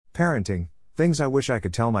Parenting, Things I Wish I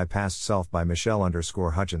Could Tell My Past Self by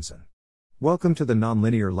Michelle_Hutchinson. Welcome to the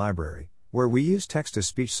Nonlinear Library, where we use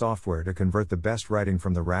text-to-speech software to convert the best writing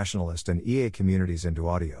from the rationalist and EA communities into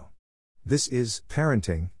audio. This is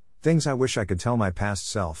Parenting, Things I Wish I Could Tell My Past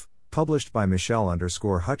Self, published by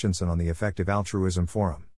Michelle_Hutchinson on the Effective Altruism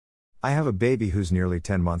Forum. I have a baby who's nearly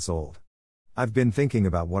 10 months old. I've been thinking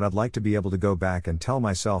about what I'd like to be able to go back and tell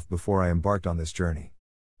myself before I embarked on this journey.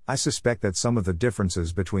 I suspect that some of the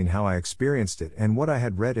differences between how I experienced it and what I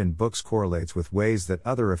had read in books correlates with ways that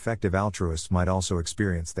other effective altruists might also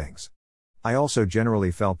experience things. I also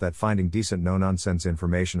generally felt that finding decent no-nonsense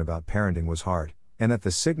information about parenting was hard, and that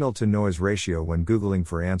the signal-to-noise ratio when Googling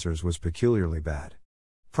for answers was peculiarly bad.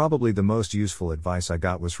 Probably the most useful advice I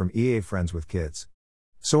got was from EA friends with kids.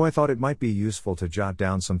 So I thought it might be useful to jot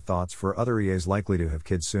down some thoughts for other EAs likely to have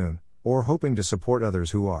kids soon, or hoping to support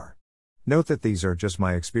others who are. Note that these are just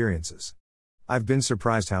my experiences. I've been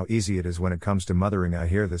surprised how easy it is when it comes to mothering. I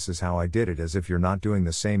hear this is how I did it, as if you're not doing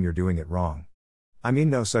the same, you're doing it wrong. I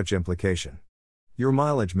mean, no such implication. Your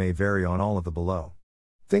mileage may vary on all of the below.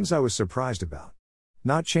 Things I was surprised about.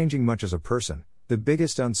 Not changing much as a person. The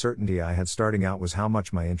biggest uncertainty I had starting out was how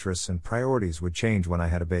much my interests and priorities would change when I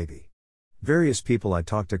had a baby. Various people I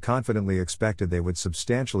talked to confidently expected they would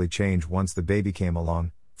substantially change once the baby came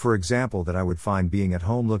along. For example, that I would find being at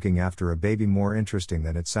home looking after a baby more interesting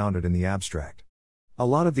than it sounded in the abstract. A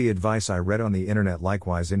lot of the advice I read on the internet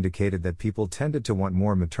likewise indicated that people tended to want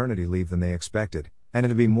more maternity leave than they expected, and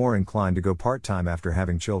to be more inclined to go part-time after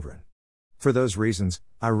having children. For those reasons,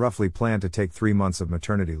 I roughly planned to take 3 months of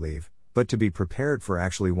maternity leave, but to be prepared for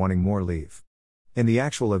actually wanting more leave. In the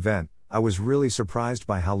actual event, I was really surprised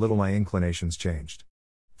by how little my inclinations changed.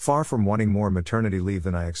 Far from wanting more maternity leave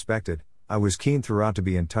than I expected, I was keen throughout to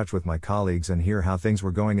be in touch with my colleagues and hear how things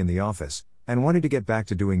were going in the office, and wanted to get back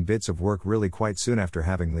to doing bits of work really quite soon after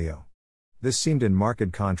having Leo. This seemed in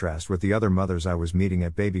marked contrast with the other mothers I was meeting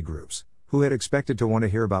at baby groups, who had expected to want to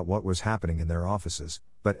hear about what was happening in their offices,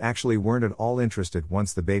 but actually weren't at all interested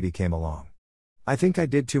once the baby came along. I think I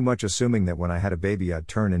did too much assuming that when I had a baby I'd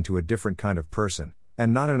turn into a different kind of person,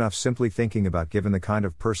 and not enough simply thinking about, given the kind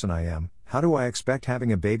of person I am, how do I expect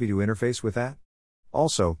having a baby to interface with that?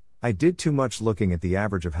 Also, I did too much looking at the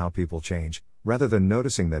average of how people change, rather than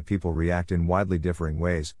noticing that people react in widely differing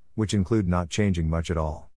ways, which include not changing much at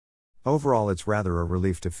all. Overall, it's rather a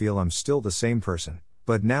relief to feel I'm still the same person,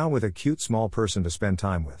 but now with a cute small person to spend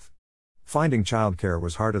time with. Finding childcare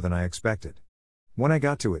was harder than I expected. When I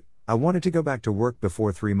got to it, I wanted to go back to work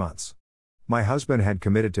before 3 months. My husband had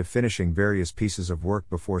committed to finishing various pieces of work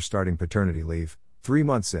before starting paternity leave, 3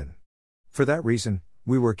 months in. For that reason,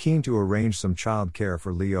 we were keen to arrange some child care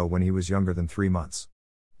for Leo when he was younger than 3 months.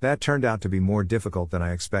 That turned out to be more difficult than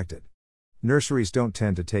I expected. Nurseries don't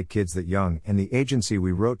tend to take kids that young, and the agency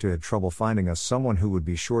we wrote to had trouble finding us someone who would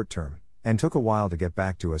be short-term, and took a while to get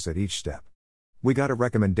back to us at each step. We got a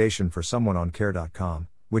recommendation for someone on care.com,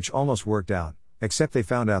 which almost worked out, except they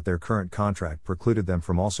found out their current contract precluded them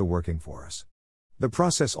from also working for us. The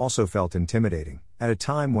process also felt intimidating, at a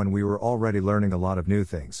time when we were already learning a lot of new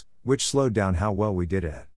things, which slowed down how well we did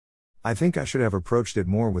it. I think I should have approached it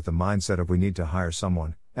more with the mindset of we need to hire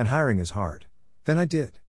someone, and hiring is hard, than I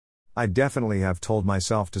did. I definitely have told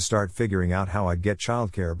myself to start figuring out how I'd get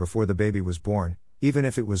childcare before the baby was born, even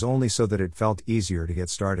if it was only so that it felt easier to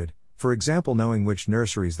get started, for example knowing which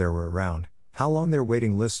nurseries there were around, how long their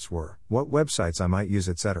waiting lists were, what websites I might use,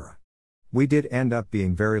 etc. We did end up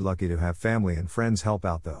being very lucky to have family and friends help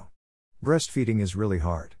out though. Breastfeeding is really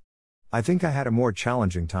hard. I think I had a more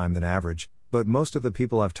challenging time than average, but most of the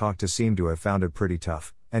people I've talked to seem to have found it pretty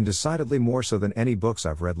tough, and decidedly more so than any books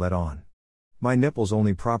I've read let on. My nipples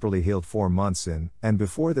only properly healed 4 months in, and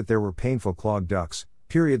before that there were painful clogged ducts,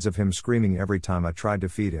 periods of him screaming every time I tried to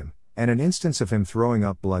feed him, and an instance of him throwing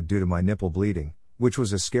up blood due to my nipple bleeding, which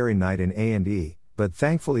was a scary night in A&E, but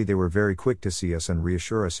thankfully they were very quick to see us and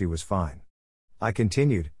reassure us he was fine. I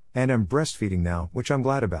continued, and am breastfeeding now, which I'm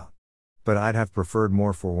glad about. But I'd have preferred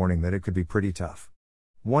more forewarning that it could be pretty tough.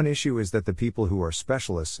 One issue is that the people who are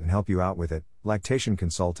specialists and help you out with it, lactation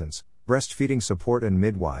consultants, breastfeeding support and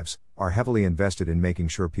midwives, are heavily invested in making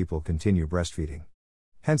sure people continue breastfeeding.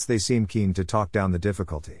 Hence they seem keen to talk down the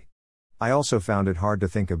difficulty. I also found it hard to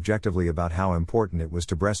think objectively about how important it was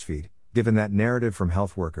to breastfeed, given that narrative from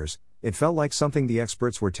health workers. It felt like something the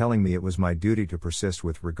experts were telling me it was my duty to persist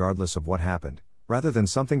with regardless of what happened, rather than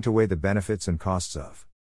something to weigh the benefits and costs of.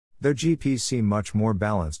 Though GPs seem much more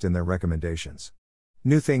balanced in their recommendations.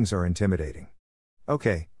 New things are intimidating.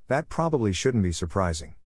 Okay, that probably shouldn't be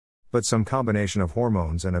surprising. But some combination of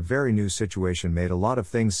hormones and a very new situation made a lot of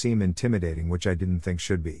things seem intimidating which I didn't think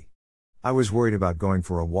should be. I was worried about going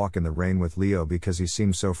for a walk in the rain with Leo because he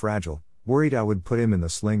seemed so fragile, worried I would put him in the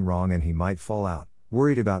sling wrong and he might fall out,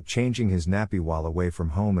 worried about changing his nappy while away from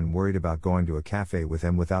home, and worried about going to a cafe with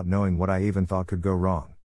him without knowing what I even thought could go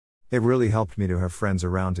wrong. It really helped me to have friends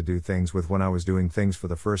around to do things with when I was doing things for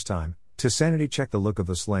the first time, to sanity check the look of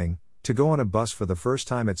the sling, to go on a bus for the first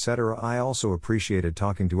time, etc. I also appreciated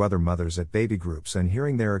talking to other mothers at baby groups and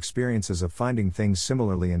hearing their experiences of finding things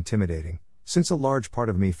similarly intimidating, since a large part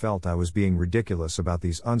of me felt I was being ridiculous about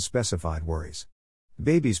these unspecified worries.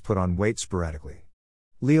 Babies put on weight sporadically.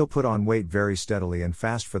 Leo put on weight very steadily and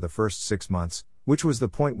fast for the first 6 months, which was the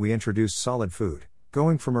point we introduced solid food,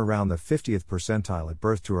 going from around the 50th percentile at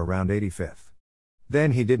birth to around 85th.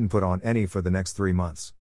 Then he didn't put on any for the next 3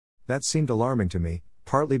 months. That seemed alarming to me,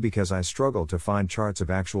 partly because I struggled to find charts of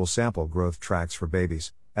actual sample growth tracks for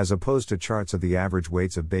babies, as opposed to charts of the average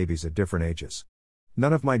weights of babies at different ages.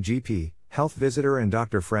 None of my GP, health visitor and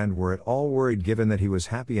doctor friend were at all worried, given that he was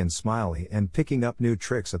happy and smiley and picking up new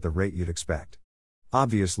tricks at the rate you'd expect.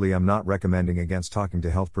 Obviously, I'm not recommending against talking to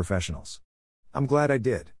health professionals. I'm glad I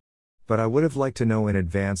did. But I would have liked to know in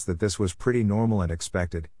advance that this was pretty normal and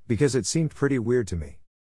expected, because it seemed pretty weird to me.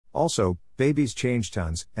 Also, babies change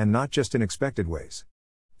tons, and not just in expected ways.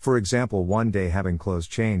 For example, one day having clothes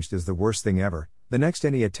changed is the worst thing ever, the next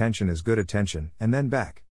any attention is good attention, and then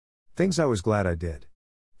back. Things I was glad I did.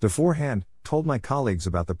 Beforehand, told my colleagues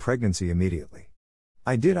about the pregnancy immediately.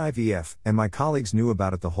 I did IVF, and my colleagues knew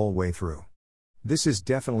about it the whole way through. This is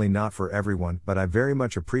definitely not for everyone, but I very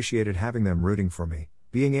much appreciated having them rooting for me,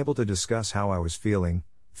 being able to discuss how I was feeling,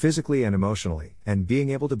 physically and emotionally, and being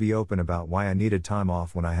able to be open about why I needed time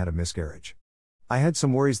off when I had a miscarriage. I had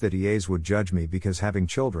some worries that EAs would judge me because having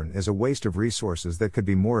children is a waste of resources that could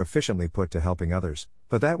be more efficiently put to helping others,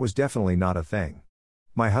 but that was definitely not a thing.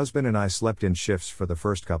 My husband and I slept in shifts for the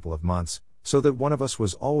first couple of months, so that one of us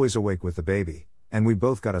was always awake with the baby, and we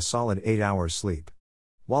both got a solid 8 hours sleep.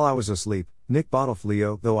 While I was asleep, Nick bottled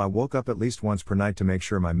Leo, though I woke up at least once per night to make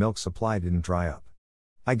sure my milk supply didn't dry up.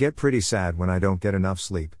 I get pretty sad when I don't get enough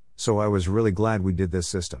sleep, so I was really glad we did this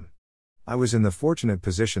system. I was in the fortunate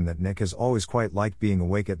position that Nick has always quite liked being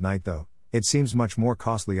awake at night, though it seems much more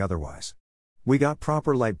costly otherwise. We got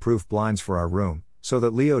proper light-proof blinds for our room, so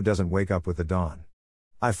that Leo doesn't wake up with the dawn.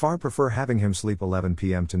 I far prefer having him sleep 11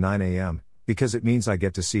 p.m. to 9 a.m., because it means I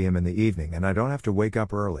get to see him in the evening and I don't have to wake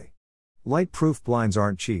up early. Light-proof blinds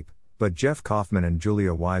aren't cheap, but Jeff Kaufman and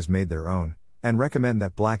Julia Wise made their own, and recommend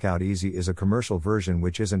that Blackout Easy is a commercial version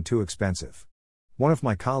which isn't too expensive. One of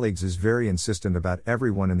my colleagues is very insistent about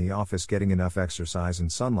everyone in the office getting enough exercise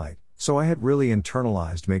and sunlight, so I had really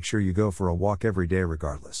internalized make sure you go for a walk every day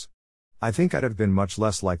regardless. I think I'd have been much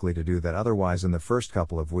less likely to do that otherwise in the first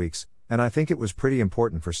couple of weeks, and I think it was pretty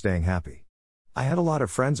important for staying happy. I had a lot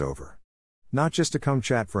of friends over. Not just to come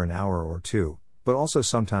chat for an hour or two, but also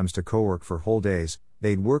sometimes to co-work for whole days.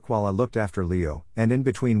 They'd work while I looked after Leo, and in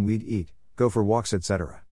between we'd eat, go for walks,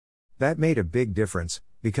 etc. That made a big difference,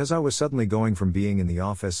 because I was suddenly going from being in the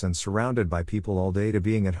office and surrounded by people all day to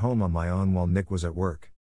being at home on my own while Nick was at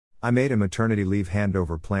work. I made a maternity leave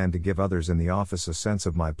handover plan to give others in the office a sense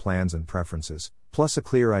of my plans and preferences, plus a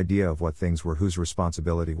clear idea of what things were whose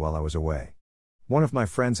responsibility while I was away. One of my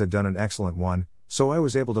friends had done an excellent one, so I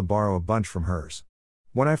was able to borrow a bunch from hers.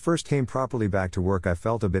 When I first came properly back to work, I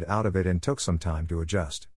felt a bit out of it and took some time to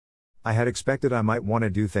adjust. I had expected I might want to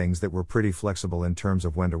do things that were pretty flexible in terms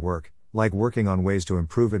of when to work, like working on ways to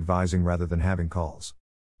improve advising rather than having calls.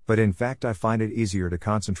 But in fact, I find it easier to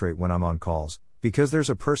concentrate when I'm on calls, because there's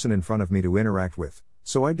a person in front of me to interact with,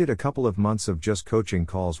 so I did a couple of months of just coaching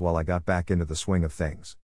calls while I got back into the swing of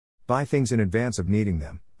things. Buy things in advance of needing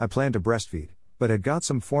them. I planned to breastfeed, but had got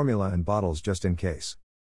some formula and bottles just in case.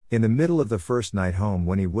 In the middle of the first night home,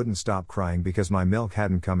 when he wouldn't stop crying because my milk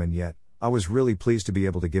hadn't come in yet, I was really pleased to be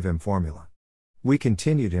able to give him formula. We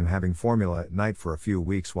continued him having formula at night for a few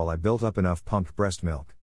weeks while I built up enough pumped breast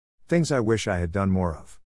milk. Things I wish I had done more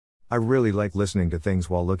of. I really like listening to things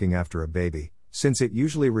while looking after a baby, since it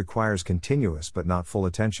usually requires continuous but not full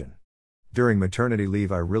attention. During maternity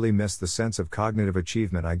leave, I really missed the sense of cognitive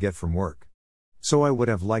achievement I get from work. So I would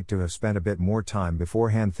have liked to have spent a bit more time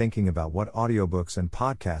beforehand thinking about what audiobooks and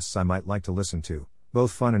podcasts I might like to listen to,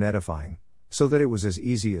 both fun and edifying, so that it was as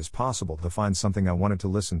easy as possible to find something I wanted to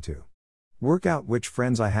listen to. Work out which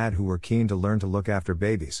friends I had who were keen to learn to look after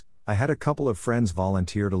babies. I had a couple of friends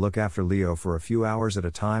volunteer to look after Leo for a few hours at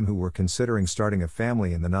a time who were considering starting a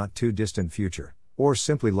family in the not too distant future, or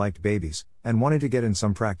simply liked babies, and wanted to get in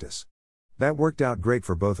some practice. That worked out great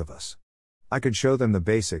for both of us. I could show them the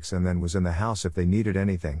basics and then was in the house if they needed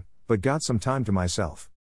anything, but got some time to myself.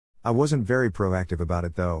 I wasn't very proactive about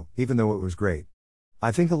it though, even though it was great.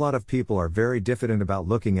 I think a lot of people are very diffident about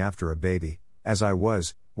looking after a baby, as I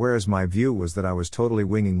was, whereas my view was that I was totally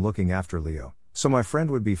winging looking after Leo, so my friend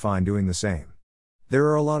would be fine doing the same. There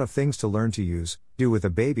are a lot of things to learn to do with a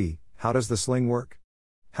baby. How does the sling work?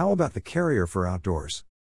 How about the carrier for outdoors?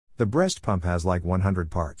 The breast pump has like 100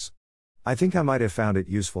 parts. I think I might have found it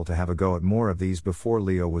useful to have a go at more of these before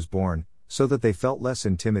Leo was born, so that they felt less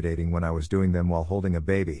intimidating when I was doing them while holding a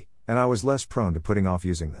baby, and I was less prone to putting off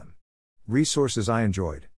using them. Resources I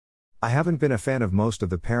enjoyed. I haven't been a fan of most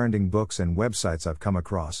of the parenting books and websites I've come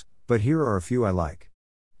across, but here are a few I like.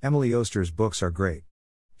 Emily Oster's books are great.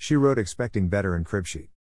 She wrote Expecting Better and Cribsheet.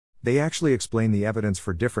 They actually explain the evidence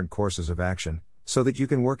for different courses of action, so that you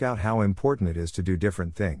can work out how important it is to do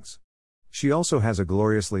different things. She also has a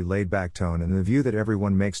gloriously laid-back tone and the view that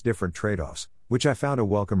everyone makes different trade-offs, which I found a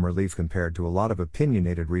welcome relief compared to a lot of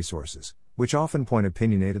opinionated resources, which often point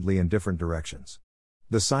opinionatedly in different directions.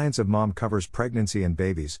 The Science of Mom covers pregnancy and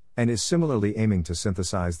babies, and is similarly aiming to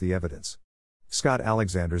synthesize the evidence. Scott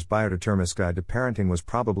Alexander's Biodeterminist Guide to Parenting was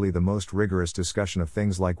probably the most rigorous discussion of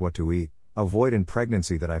things like what to eat, avoid in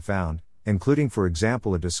pregnancy that I found, including for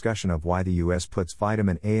example a discussion of why the US puts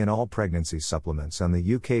vitamin A in all pregnancy supplements and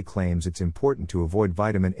the UK claims it's important to avoid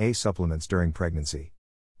vitamin A supplements during pregnancy.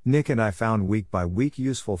 Nick and I found week by week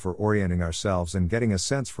useful for orienting ourselves and getting a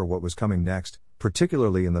sense for what was coming next,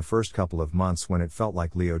 particularly in the first couple of months when it felt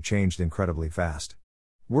like Leo changed incredibly fast.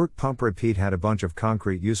 Work Pump Repeat had a bunch of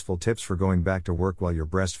concrete useful tips for going back to work while you're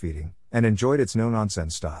breastfeeding, and enjoyed its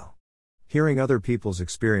no-nonsense style. Hearing other people's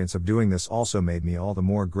experience of doing this also made me all the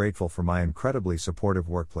more grateful for my incredibly supportive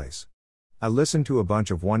workplace. I listened to a bunch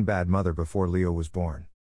of One Bad Mother before Leo was born.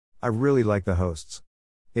 I really like the hosts.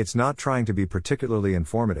 It's not trying to be particularly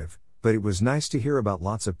informative, but it was nice to hear about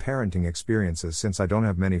lots of parenting experiences since I don't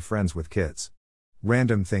have many friends with kids.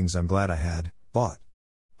 Random things I'm glad I had bought.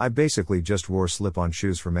 I basically just wore slip-on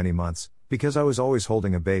shoes for many months, because I was always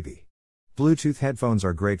holding a baby. Bluetooth headphones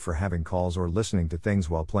are great for having calls or listening to things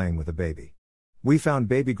while playing with a baby. We found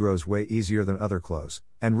baby grows way easier than other clothes,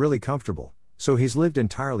 and really comfortable, so he's lived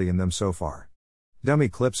entirely in them so far. Dummy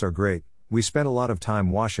clips are great. We spent a lot of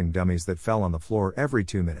time washing dummies that fell on the floor every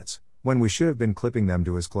 2 minutes, when we should have been clipping them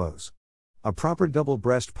to his clothes. A proper double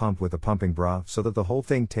breast pump with a pumping bra so that the whole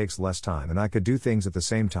thing takes less time and I could do things at the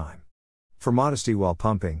same time. For modesty while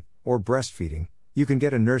pumping, or breastfeeding, you can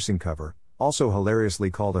get a nursing cover, also hilariously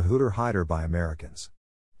called a hooter hider by Americans.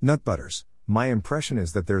 Nut butters. My impression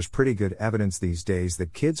is that there's pretty good evidence these days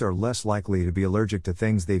that kids are less likely to be allergic to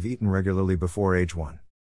things they've eaten regularly before age 1.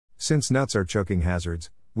 Since nuts are choking hazards,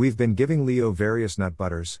 we've been giving Leo various nut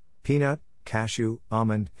butters: peanut, cashew,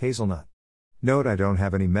 almond, hazelnut. Note I don't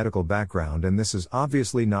have any medical background and this is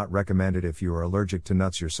obviously not recommended if you are allergic to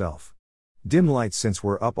nuts yourself. Dim lights since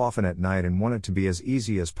we're up often at night and want it to be as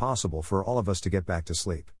easy as possible for all of us to get back to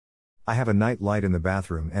sleep. I have a night light in the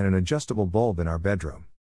bathroom and an adjustable bulb in our bedroom.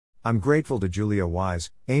 I'm grateful to Julia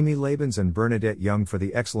Wise, Amy Labens and Bernadette Young for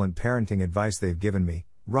the excellent parenting advice they've given me,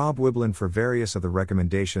 Rob Wiblin for various of the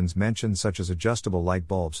recommendations mentioned such as adjustable light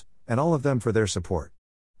bulbs, and all of them for their support.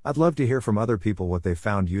 I'd love to hear from other people what they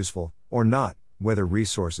found useful, or not, whether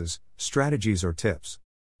resources, strategies or tips.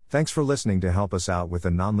 Thanks for listening. To help us out with the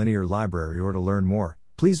Nonlinear Library or to learn more,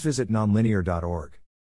 please visit nonlinear.org.